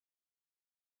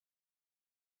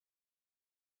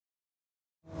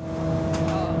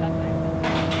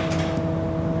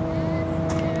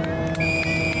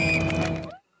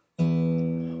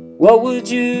What would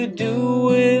you do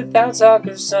without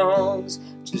soccer songs?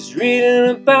 Just reading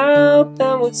about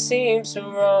them would seem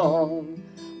so wrong.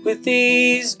 With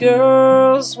these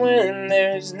girls when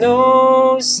there's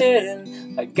no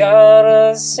sitting, I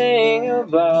gotta sing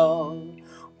about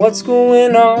what's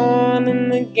going on in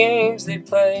the games they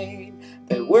play.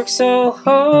 They work so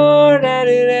hard at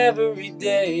it every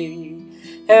day.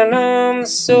 And I'm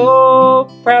so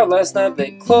proud last night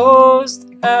they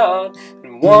closed out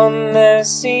and won their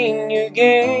senior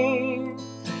game.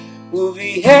 We'll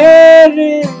be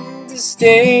heading to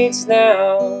States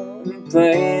now and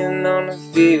playing on a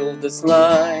field that's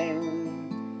lined.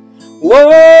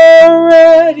 We're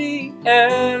ready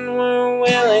and we're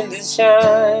willing to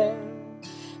shine,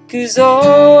 'cause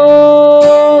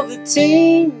all the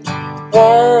team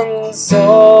wants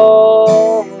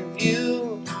all of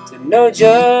you to know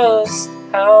just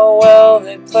how well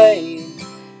they played,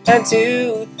 and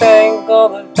to thank all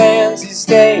the fans who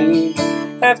stayed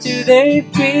after they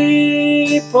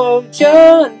beat Pope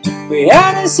John. We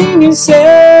had a senior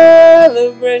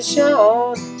celebration.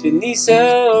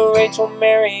 Janyssa, Rachel,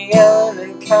 Maryellen,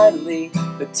 and Kylie,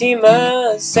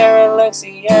 Fatima, Sarah,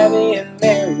 Lexie, Abby, and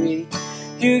Mary.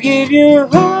 You give your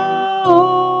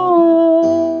all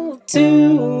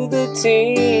to the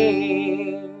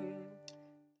team.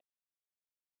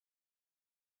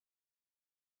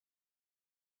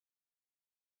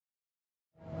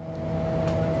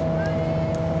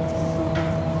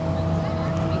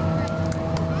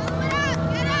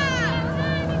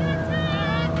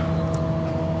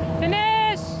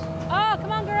 Finish! Oh,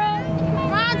 come on, girl.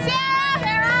 Come on, Sarah!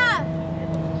 Sarah!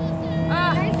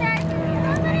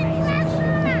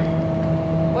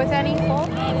 With any full?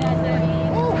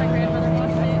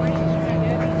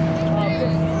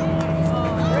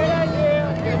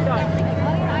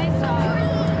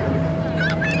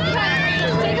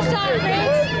 Take a shot,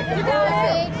 Rach. You got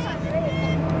it.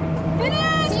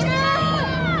 Finish!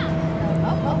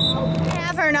 I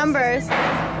have her numbers.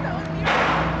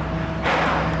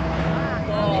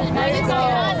 Nice goal.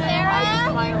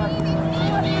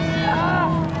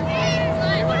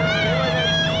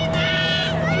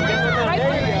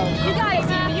 You got it,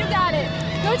 Stevie. You got it.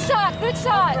 Good shot. Good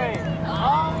shot.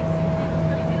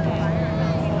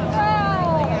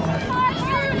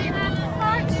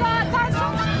 Hard shot. Hard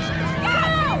shot.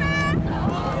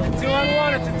 It's a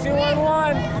 2-on-1. It's a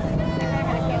 2-on-1.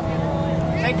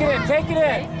 Take it in. Take it in.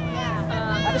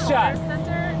 Have a shot.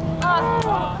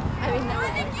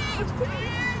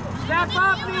 Step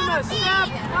up, Nina. Step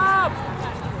up.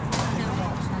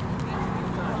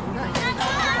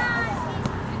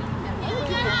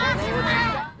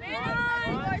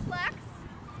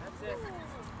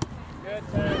 Good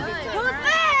turn. Who's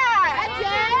there?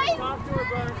 Jay? Talk to her,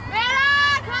 Bert. Anna,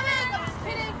 come in. I'm just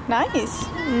kidding. Nice.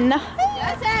 Nice.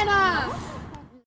 Yes, Anna.